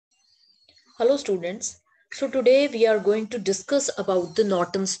Hello students. So today we are going to discuss about the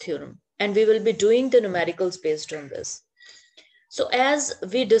Norton's theorem and we will be doing the numericals based on this. So as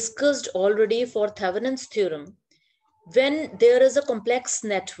we discussed already for Thevenin's theorem, when there is a complex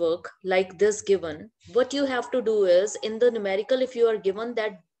network like this given, what you have to do is in the numerical, if you are given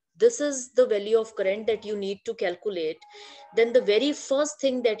that this is the value of current that you need to calculate, then the very first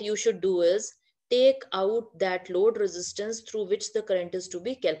thing that you should do is take out that load resistance through which the current is to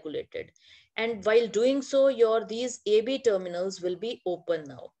be calculated. And while doing so, your these AB terminals will be open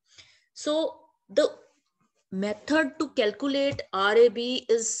now. So the method to calculate RAB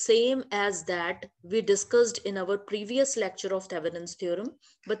is same as that we discussed in our previous lecture of Thevenin's theorem,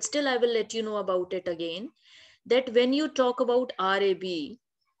 but still I will let you know about it again, that when you talk about RAB,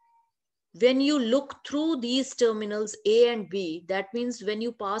 when you look through these terminals A and B, that means when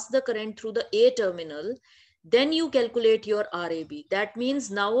you pass the current through the A terminal, then you calculate your RAB. That means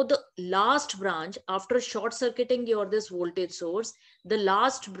now the last branch, after short circuiting your this voltage source, the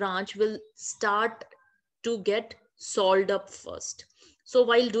last branch will start to get solved up first. So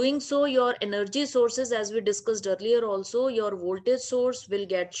while doing so, your energy sources, as we discussed earlier also, your voltage source will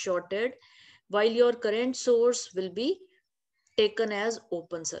get shorted while your current source will be taken as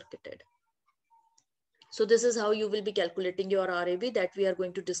open circuited. So this is how you will be calculating your RAB that we are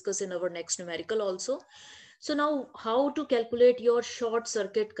going to discuss in our next numerical also. So now how to calculate your short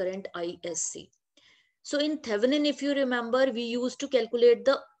circuit current ISC. So in Thevenin, if you remember, we used to calculate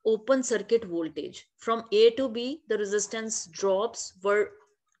the open circuit voltage. From A to B, the resistance drops were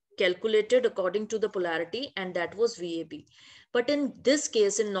calculated according to the polarity and that was VAB. But in this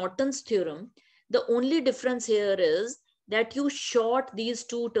case, in Norton's theorem, the only difference here is that you short these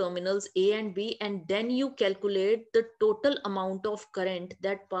two terminals A and B and then you calculate the total amount of current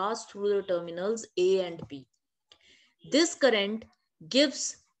that pass through the terminals A and B. This current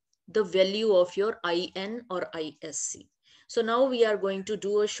gives the value of your IN or ISC. So now we are going to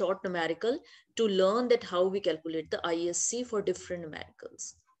do a short numerical to learn that how we calculate the ISC for different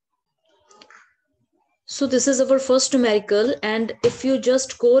numericals. So this is our first numerical, and if you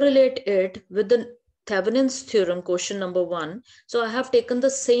just correlate it with the Thevenin's theorem, question number 1. So I have taken the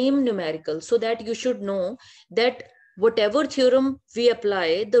same numerical so that you should know that whatever theorem we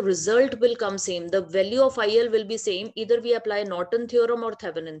apply, the result will come same. The value of IL will be same. Either we apply Norton theorem or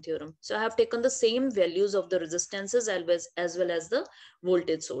Thevenin theorem. So I have taken the same values of the resistances as well as the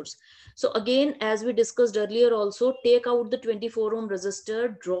voltage source. So again, as we discussed earlier also, take out the 24 ohm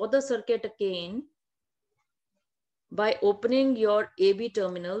resistor, draw the circuit again. By opening your AB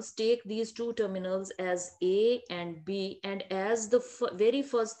terminals, take these two terminals as A and B, and as the very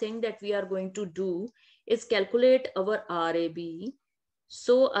first thing that we are going to do is calculate our RAB.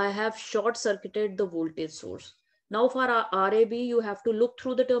 So I have short circuited the voltage source. Now for our RAB, you have to look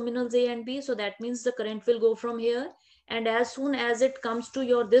through the terminals A and B. So that means the current will go from here. And as soon as it comes to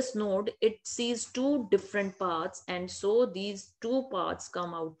your this node, it sees two different paths. And so these two paths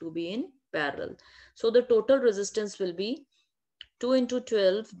come out to be in parallel. So the total resistance will be 2 into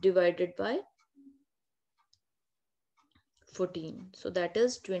 12 divided by 14. So that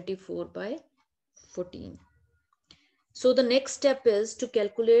is 24 by 14. So the next step is to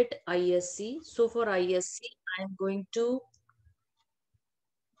calculate ISC. So for ISC, I am going to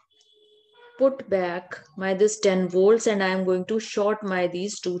put back my this 10 volts and I am going to short my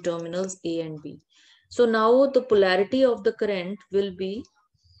these two terminals A and B. So now the polarity of the current will be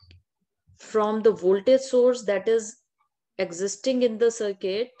from the voltage source that is existing in the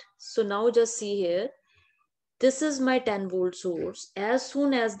circuit. So now just see here, this is my 10 volt source. As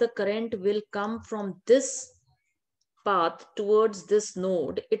soon as the current will come from this path towards this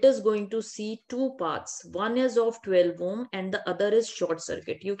node, it is going to see two paths. One is of 12 ohm and the other is short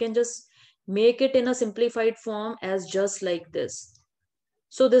circuit. You can just make it in a simplified form as just like this.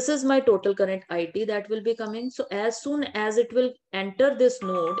 So this is my total current IT that will be coming. So as soon as it will enter this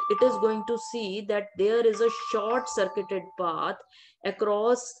node, it is going to see that there is a short circuited path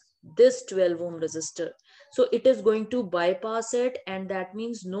across this 12 ohm resistor. So it is going to bypass it, and that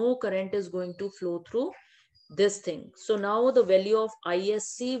means no current is going to flow through this thing. So now the value of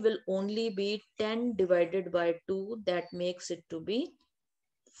ISC will only be 10 divided by 2. That makes it to be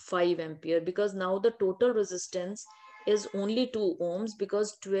 5 ampere, because now the total resistance is only 2 ohms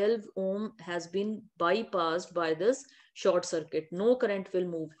because 12 ohm has been bypassed by this short circuit. No current will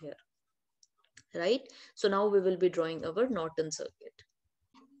move here, right? So now we will be drawing our Norton circuit.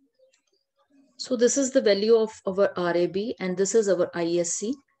 So this is the value of our RAB and this is our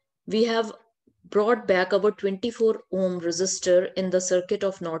ISC. We have brought back our 24 ohm resistor in the circuit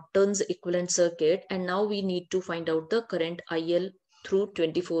of Norton's equivalent circuit, and now we need to find out the current IL through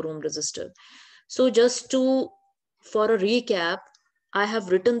 24 ohm resistor. So for a recap, I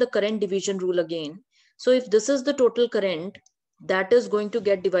have written the current division rule again. So if this is the total current that is going to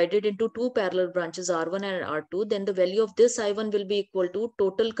get divided into two parallel branches R1 and R2, then the value of this I1 will be equal to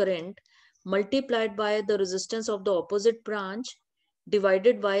total current multiplied by the resistance of the opposite branch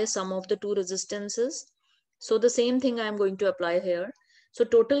divided by sum of the two resistances. So the same thing I am going to apply here. So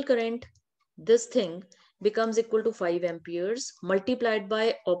total current, this thing becomes equal to 5 amperes multiplied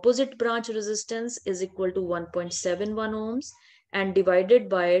by opposite branch resistance is equal to 1.71 ohms and divided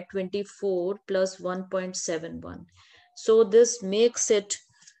by 24 plus 1.71. So this makes it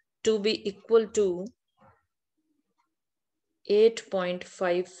to be equal to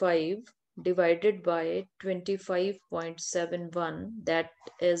 8.55 divided by 25.71, that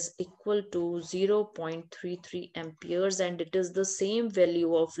is equal to 0.33 amperes, and it is the same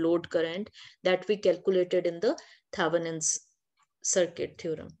value of load current that we calculated in the Thevenin's circuit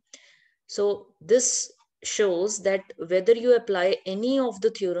theorem. So this shows that whether you apply any of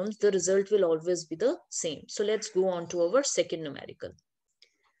the theorems, the result will always be the same. So let's go on to our second numerical.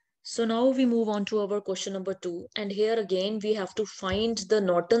 So now we move on to our question number 2, and here again we have to find the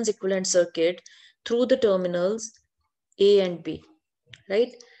Norton's equivalent circuit through the terminals A and B,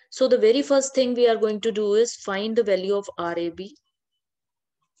 right? So the very first thing we are going to do is find the value of RAB.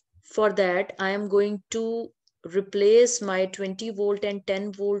 For that, I am going to replace my 20 volt and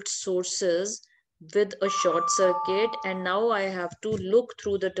 10 volt sources with a short circuit, and now I have to look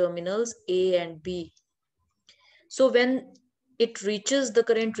through the terminals A and B. So when the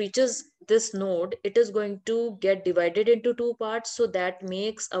current reaches this node, it is going to get divided into two parts. So that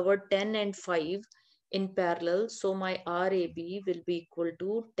makes our 10 and 5 in parallel. So my RAB will be equal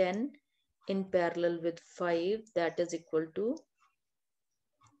to 10 in parallel with 5, that is equal to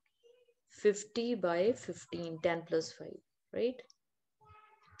 50 by 15, 10 plus 5, right?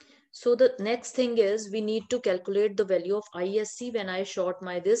 So the next thing is we need to calculate the value of ISC when I short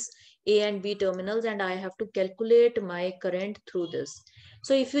my this A and B terminals, and I have to calculate my current through this.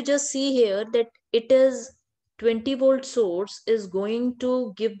 So if you just see here that it is 20 volt source is going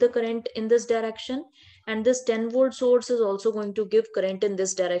to give the current in this direction, and this 10 volt source is also going to give current in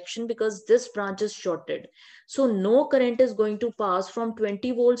this direction because this branch is shorted. So no current is going to pass from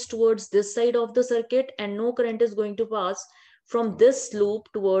 20 volts towards this side of the circuit, and no current is going to pass from this loop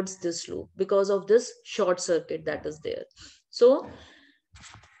towards this loop because of this short circuit that is there. So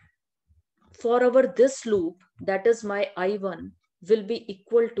for our this loop, that is my I1 will be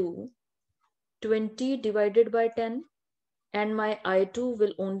equal to 20 divided by 10, and my I2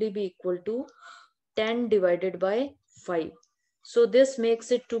 will only be equal to 10 divided by 5. So this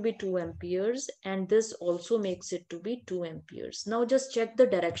makes it to be 2 amperes, and this also makes it to be 2 amperes. Now just check the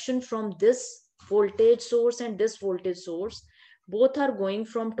direction from this voltage source and this voltage source. Both are going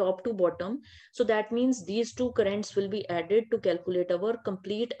from top to bottom. So that means these two currents will be added to calculate our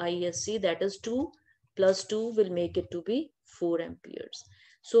complete ISC, that is 2 plus 2 will make it to be 4 amperes.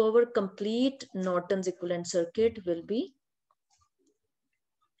 So our complete Norton's equivalent circuit will be,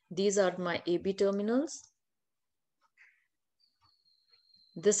 these are my AB terminals.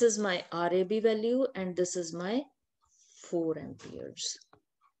 This is my RAB value, and this is my 4 amperes.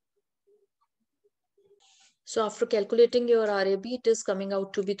 So after calculating your RAB, it is coming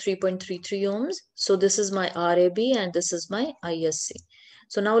out to be 3.33 ohms. So this is my RAB and this is my ISC.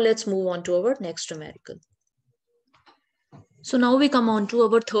 So now let's move on to our next numerical. So now we come on to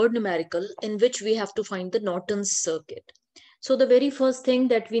our third numerical, in which we have to find the Norton's circuit. So the very first thing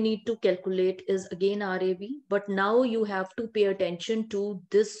that we need to calculate is again RAB, but now you have to pay attention to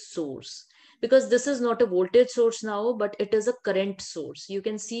this source, because this is not a voltage source now, but it is a current source. You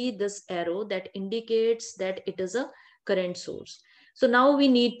can see this arrow that indicates that it is a current source. So now we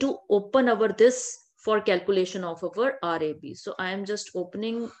need to open our this for calculation of our RAB. So I am just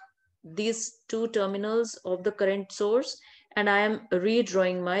opening these two terminals of the current source, and I am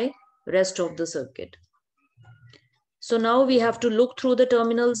redrawing my rest of the circuit. So now we have to look through the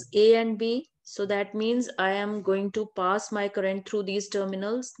terminals A and B. So that means I am going to pass my current through these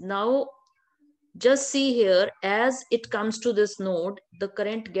terminals. Now just see here, as it comes to this node, the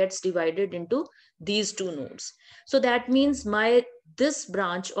current gets divided into these two nodes. So that means this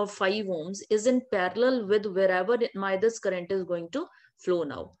branch of 5 ohms is in parallel with wherever this current is going to flow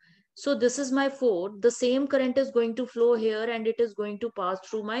now. So this is my 4. The same current is going to flow here, and it is going to pass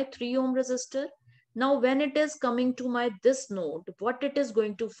through my 3 ohm resistor. Now when it is coming to this node, what it is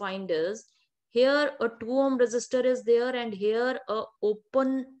going to find is, here a 2 ohm resistor is there, and here a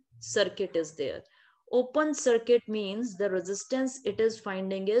open circuit is there. Open circuit means the resistance it is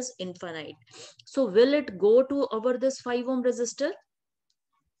finding is infinite. So will it go to this 5 ohm resistor?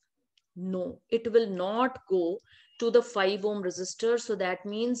 No, it will not go to the 5 ohm resistor. So that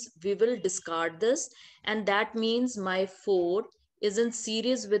means we will discard this. And that means my 4 is in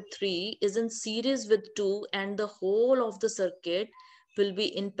series with 3, is in series with 2, and the whole of the circuit will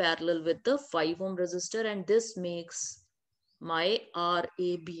be in parallel with the 5 ohm resistor. And this makes my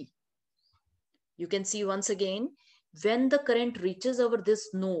RAB. You can see once again, when the current reaches over this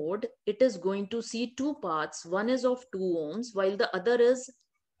node, it is going to see two paths. One is of 2 ohms, while the other is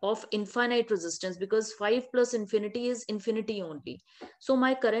of infinite resistance, because 5 plus infinity is infinity only. So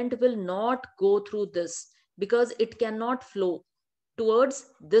my current will not go through this because it cannot flow towards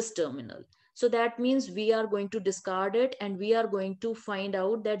this terminal. So that means we are going to discard it, and we are going to find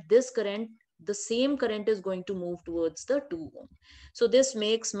out that this current, the same current, is going to move towards the 2 ohm. So this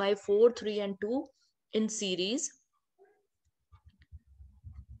makes my 4, 3 and 2 in series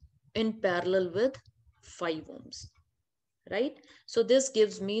in parallel with 5 ohms, right? So this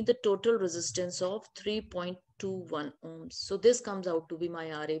gives me the total resistance of 3.21 ohms. So this comes out to be my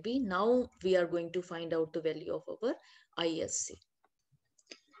RAB. Now we are going to find out the value of our ISC.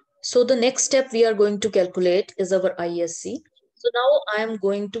 So the next step we are going to calculate is our ISC. So now I am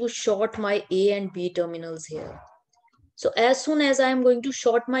going to short my A and B terminals here. So as soon as I am going to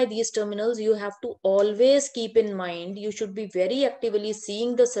short my these terminals, you have to always keep in mind, you should be very actively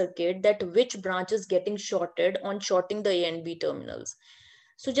seeing the circuit that which branch is getting shorted on shorting the A and B terminals.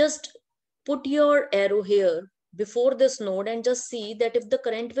 So just put your arrow here before this node and just see that if the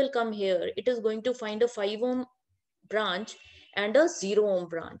current will come here, it is going to find a 5 ohm branch and a 0 ohm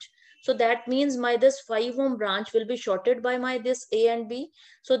branch. So that means my this 5 ohm branch will be shorted by my this A and B.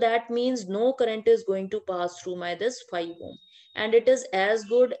 So that means no current is going to pass through my this 5 ohm. And it is as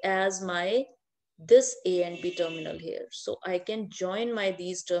good as my this A and B terminal here. So I can join my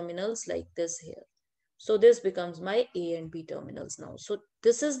these terminals like this here. So this becomes my A and B terminals now. So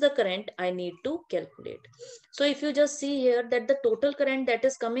this is the current I need to calculate. So if you just see here that the total current that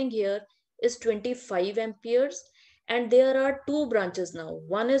is coming here is 25 amperes, and there are two branches now.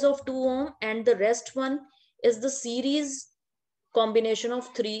 One is of 2 ohm and the rest one is the series combination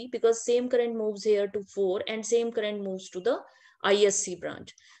of 3, because same current moves here to 4 and same current moves to the ISC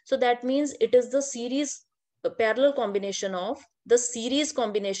branch. So that means it is the series parallel combination of the series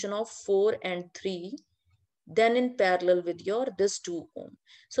combination of 4 and 3, then in parallel with your this 2 ohm.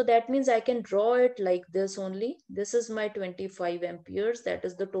 So that means I can draw it like this only. This is my 25 amperes, that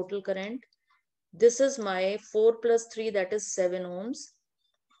is the total current. This is my 4 plus 3, that is 7 ohms.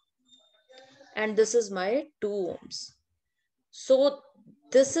 And this is my 2 ohms. So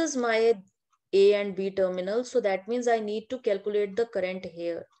this is my A and B terminal. So that means I need to calculate the current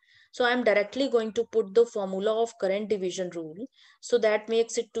here. So I'm directly going to put the formula of current division rule. So that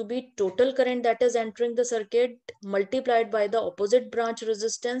makes it to be total current that is entering the circuit multiplied by the opposite branch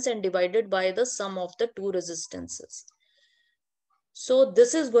resistance and divided by the sum of the two resistances. So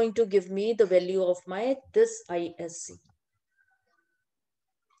this is going to give me the value of my this ISC.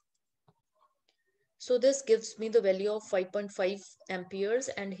 So this gives me the value of 5.5 amperes,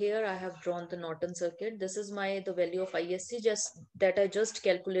 and here I have drawn the Norton circuit. This is the value of ISC just that I just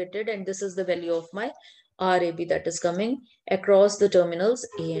calculated, and this is the value of my RAB that is coming across the terminals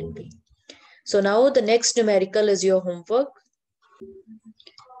A and B. So now the next numerical is your homework.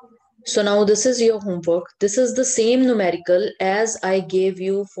 So now this is your homework. This is the same numerical as I gave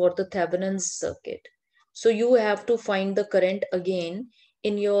you for the Thevenin's circuit. So you have to find the current again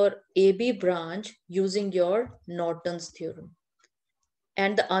in your AB branch using your Norton's theorem.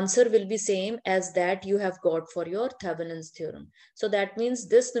 And the answer will be same as that you have got for your Thevenin's theorem. So that means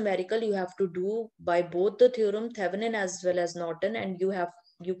this numerical you have to do by both the theorem, Thevenin as well as Norton, and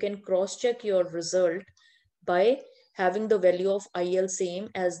you can cross check your result by having the value of IL same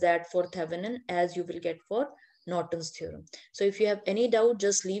as that for Thevenin as you will get for Norton's theorem. So if you have any doubt,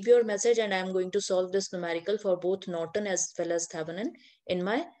 just leave your message and I am going to solve this numerical for both Norton as well as Thevenin in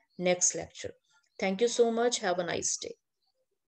my next lecture. Thank you so much. Have a nice day.